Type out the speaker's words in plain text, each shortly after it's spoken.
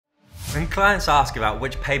When clients ask about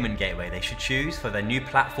which payment gateway they should choose for their new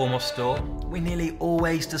platform or store, we nearly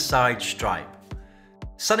always decide Stripe.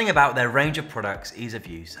 Something about their range of products, ease of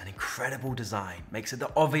use, and incredible design makes it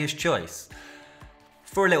the obvious choice.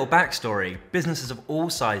 For a little backstory, businesses of all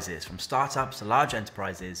sizes, from startups to large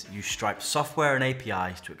enterprises, use Stripe software and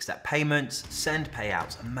APIs to accept payments, send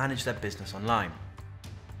payouts, and manage their business online.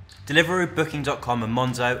 Deliveroo, Booking.com, and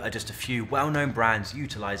Monzo are just a few well-known brands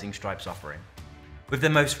utilizing Stripe's offering. With their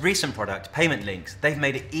most recent product, Payment Links, they've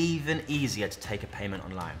made it even easier to take a payment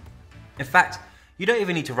online. In fact, you don't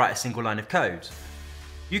even need to write a single line of code.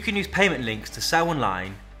 You can use Payment Links to sell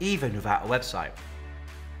online, even without a website.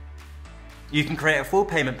 You can create a full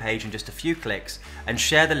payment page in just a few clicks and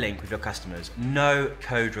share the link with your customers, no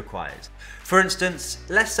code required. For instance,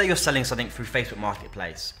 let's say you're selling something through Facebook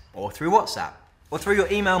Marketplace, or through WhatsApp, or through your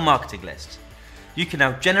email marketing list. You can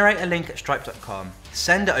now generate a link at stripe.com,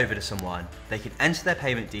 send it over to someone, they can enter their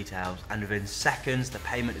payment details, and within seconds the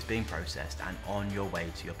payment is being processed and on your way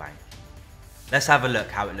to your bank. Let's have a look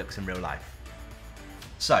how it looks in real life.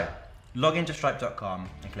 So, log into stripe.com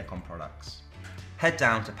and click on products. Head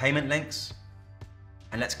down to payment links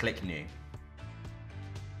and let's click new.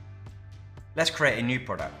 Let's create a new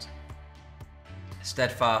product,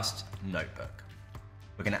 Steadfast Notebook.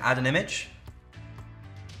 We're going to add an image.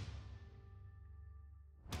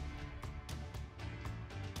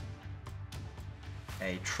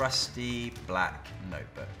 A trusty black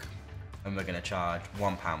notebook, and we're going to charge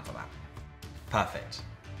 £1 for that. Perfect.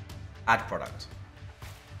 Add product.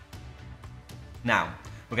 Now,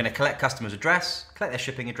 we're going to collect customer's address, collect their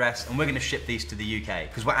shipping address, and we're going to ship these to the UK,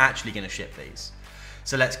 because we're actually going to ship these.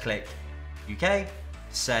 So let's click UK,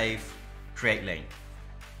 save, create link.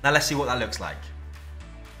 Now let's see what that looks like.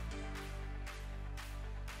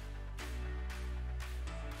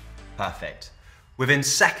 Perfect. Within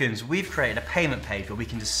seconds, we've created a payment page where we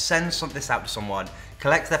can just send this out to someone,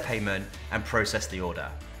 collect their payment, and process the order.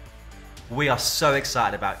 We are so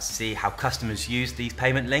excited about to see how customers use these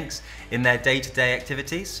payment links in their day-to-day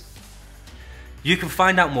activities. You can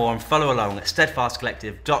find out more and follow along at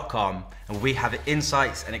steadfastcollective.com, and we have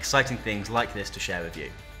insights and exciting things like this to share with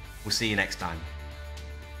you. We'll see you next time.